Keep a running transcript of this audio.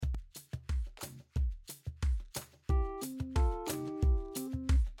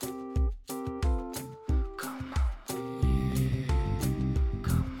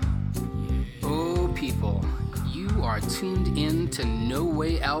people. You are tuned in to No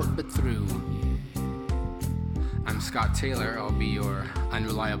Way Out But Through. I'm Scott Taylor. I'll be your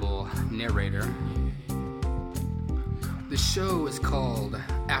unreliable narrator. The show is called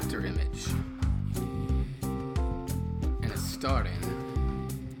Afterimage, and it's starting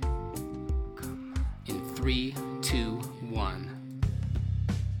in 3, 2, 1.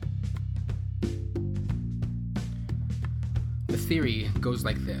 The theory goes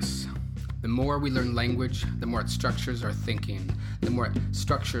like this. The more we learn language, the more it structures our thinking, the more it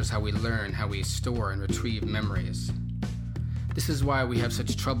structures how we learn, how we store and retrieve memories. This is why we have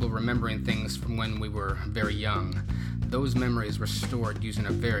such trouble remembering things from when we were very young. Those memories were stored using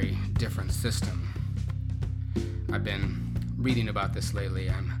a very different system. I've been reading about this lately.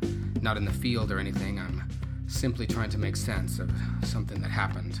 I'm not in the field or anything. I'm simply trying to make sense of something that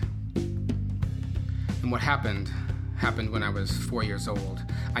happened. And what happened when I was 4 years old.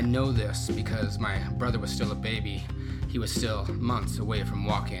 I know this because my brother was still a baby. He was still months away from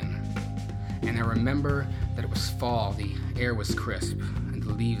walking. And I remember that it was fall, the air was crisp, and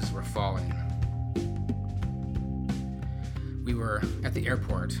the leaves were falling. We were at the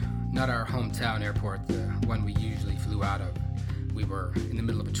airport, not our hometown airport, the one we usually flew out of. We were in the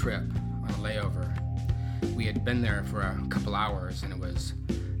middle of a trip, on a layover. We had been there for a couple hours, and it was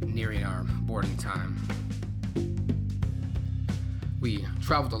nearing our boarding time. We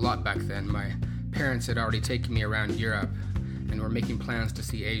traveled a lot back then. My parents had already taken me around Europe and were making plans to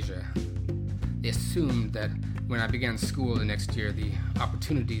see Asia. They assumed that when I began school the next year, the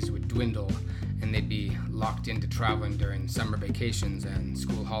opportunities would dwindle and they'd be locked into traveling during summer vacations and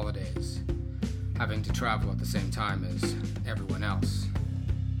school holidays, having to travel at the same time as everyone else.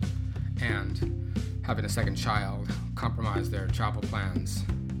 And having a second child compromised their travel plans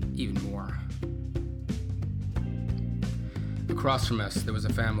even more. Across from us, there was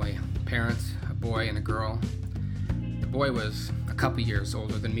a family, parents, a boy, and a girl. The boy was a couple years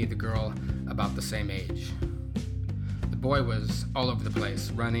older than me, the girl about the same age. The boy was all over the place,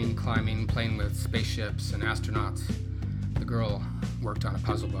 running, climbing, playing with spaceships and astronauts. The girl worked on a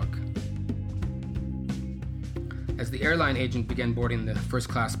puzzle book. As the airline agent began boarding the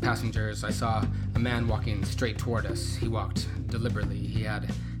first-class passengers, I saw a man walking straight toward us. He walked deliberately. He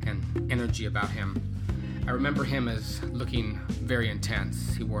had an energy about him. I remember him as looking very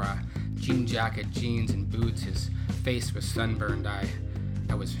intense. He wore a jean jacket, jeans, and boots. His face was sunburned. I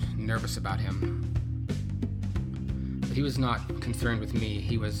was nervous about him. But he was not concerned with me.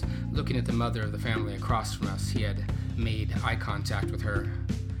 He was looking at the mother of the family across from us. He had made eye contact with her,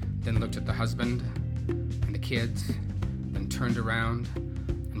 then looked at the husband and the kids, then turned around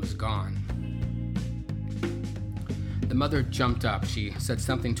and was gone. The mother jumped up. She said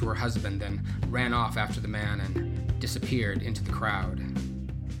something to her husband, then ran off after the man and disappeared into the crowd.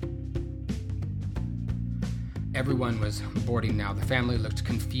 Everyone was boarding now. The family looked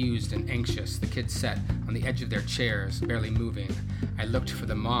confused and anxious. The kids sat on the edge of their chairs, barely moving. I looked for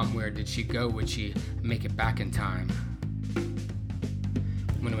the mom. Where did she go? Would she make it back in time?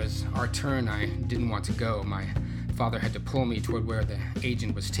 When it was our turn, I didn't want to go. My father had to pull me toward where the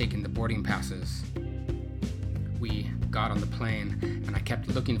agent was taking the boarding passes. We got on the plane, and I kept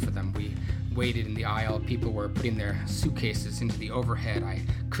looking for them. We waited in the aisle. People were putting their suitcases into the overhead. I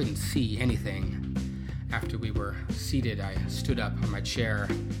couldn't see anything. After we were seated, I stood up on my chair.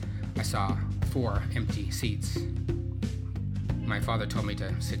 I saw 4 empty seats. My father told me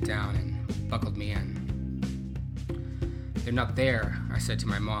to sit down and buckled me in. "They're not there," I said to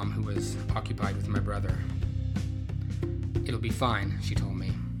my mom, who was occupied with my brother. "It'll be fine," she told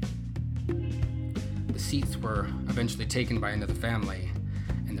me. The seats were eventually taken by another family,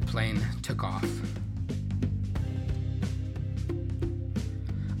 and the plane took off.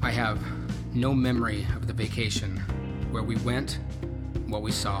 I have no memory of the vacation, where we went, what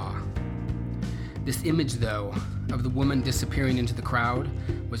we saw. This image, though, of the woman disappearing into the crowd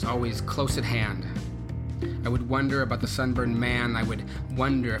was always close at hand. I would wonder about the sunburned man. I would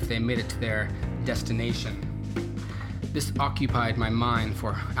wonder if they made it to their destination. This occupied my mind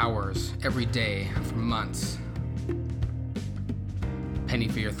for hours, every day, for months. "Penny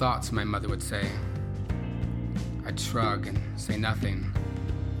for your thoughts," my mother would say. I'd shrug and say nothing,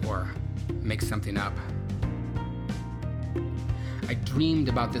 or make something up. I dreamed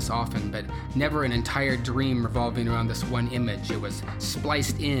about this often, but never an entire dream revolving around this one image. It was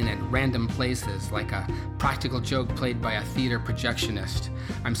spliced in at random places, like a practical joke played by a theater projectionist.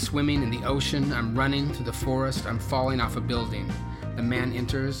 I'm swimming in the ocean, I'm running through the forest, I'm falling off a building. The man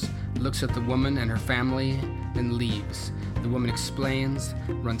enters, looks at the woman and her family, then leaves. The woman explains,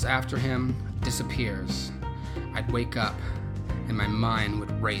 runs after him, disappears. I'd wake up, and my mind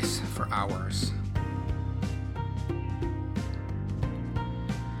would race for hours.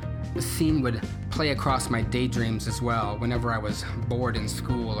 The scene would play across my daydreams as well whenever I was bored in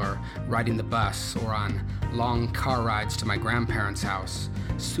school or riding the bus or on long car rides to my grandparents' house,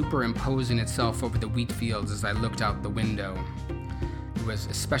 superimposing itself over the wheat fields as I looked out the window. It was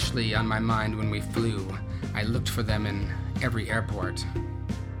especially on my mind when we flew. I looked for them in every airport.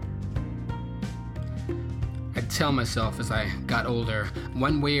 I'd tell myself as I got older,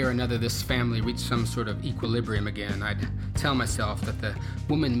 one way or another this family reached some sort of equilibrium again. I'd tell myself that the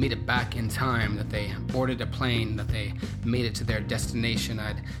woman made it back in time, that they boarded a plane, that they made it to their destination.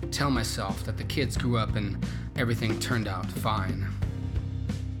 I'd tell myself that the kids grew up and everything turned out fine.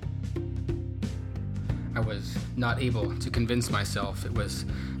 I was not able to convince myself. It was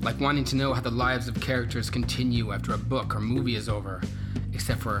like wanting to know how the lives of characters continue after a book or movie is over,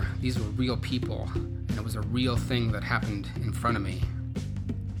 except for these were real people, and it was a real thing that happened in front of me.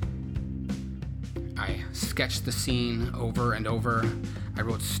 I sketched the scene over and over. I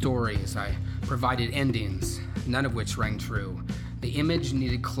wrote stories. I provided endings, none of which rang true. The image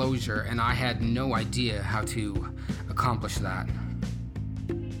needed closure, and I had no idea how to accomplish that.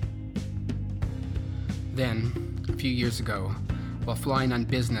 Then, a few years ago, while flying on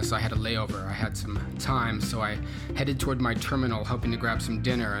business, I had a layover. I had some time, so I headed toward my terminal hoping to grab some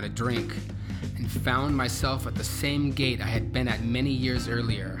dinner and a drink, and found myself at the same gate I had been at many years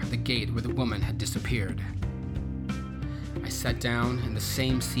earlier, the gate where the woman had disappeared. I sat down in the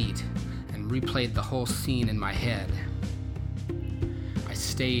same seat and replayed the whole scene in my head. I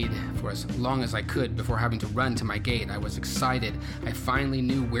stayed for as long as I could before having to run to my gate. I was excited. I finally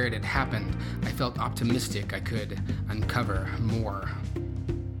knew where it had happened. I felt optimistic I could uncover more.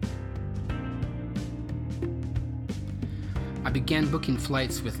 I began booking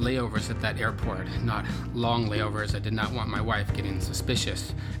flights with layovers at that airport, not long layovers. I did not want my wife getting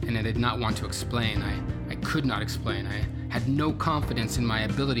suspicious, and I did not want to explain. I could not explain. I had no confidence in my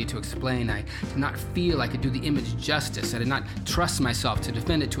ability to explain. I did not feel I could do the image justice. I did not trust myself to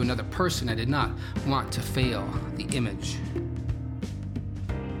defend it to another person. I did not want to fail the image.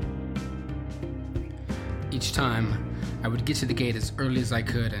 Each time, I would get to the gate as early as I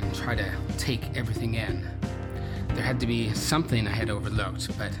could and try to take everything in. There had to be something I had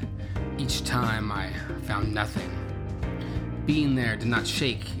overlooked, but each time I found nothing. Being there did not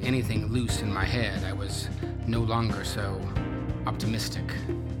shake anything loose in my head. I was no longer so optimistic.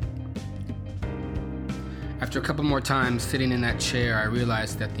 After a couple more times sitting in that chair, I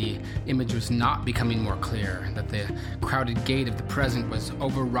realized that the image was not becoming more clear, that the crowded gate of the present was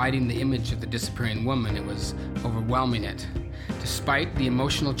overriding the image of the disappearing woman. It was overwhelming it. Despite the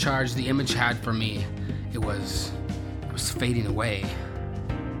emotional charge the image had for me, it was fading away.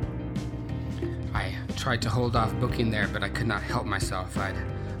 I tried to hold off booking there, but I could not help myself. I'd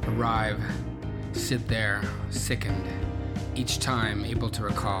arrive, sit there, sickened, each time able to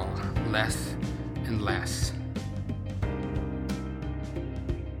recall less and less.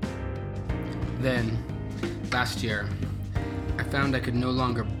 Then, last year, I found I could no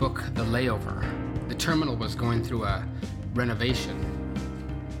longer book the layover. The terminal was going through a renovation.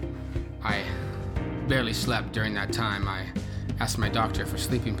 I barely slept during that time. I asked my doctor for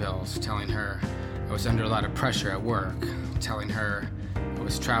sleeping pills, telling her I was under a lot of pressure at work, telling her I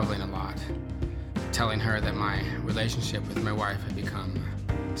was traveling a lot, telling her that my relationship with my wife had become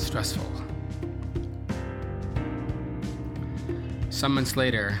stressful. Some months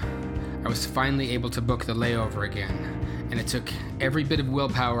later, I was finally able to book the layover again, and it took every bit of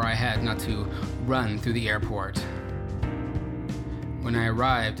willpower I had not to run through the airport. When I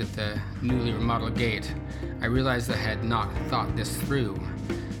arrived at the newly remodeled gate, I realized I had not thought this through,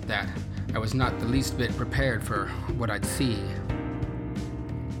 that I was not the least bit prepared for what I'd see.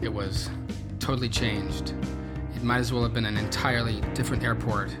 It was totally changed. It might as well have been an entirely different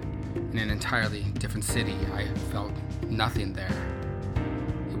airport in an entirely different city. I felt nothing there.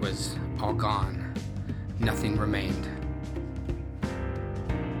 It was all gone. Nothing remained.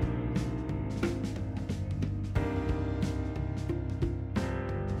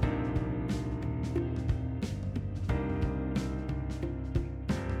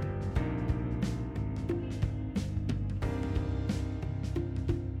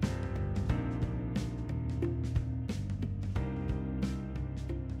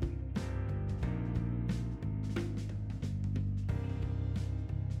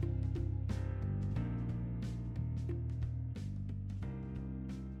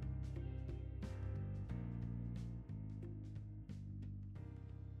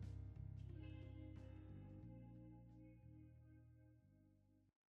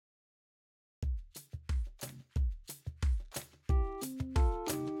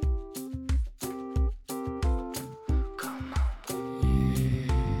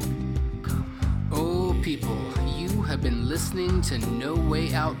 people, you have been listening to No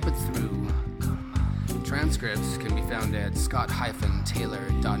Way Out But Through. Transcripts can be found at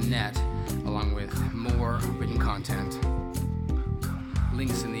scott-taylor.net, along with more written content.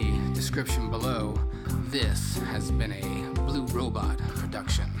 Links in the description below. This has been a Blue Robot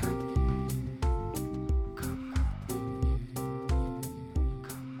production.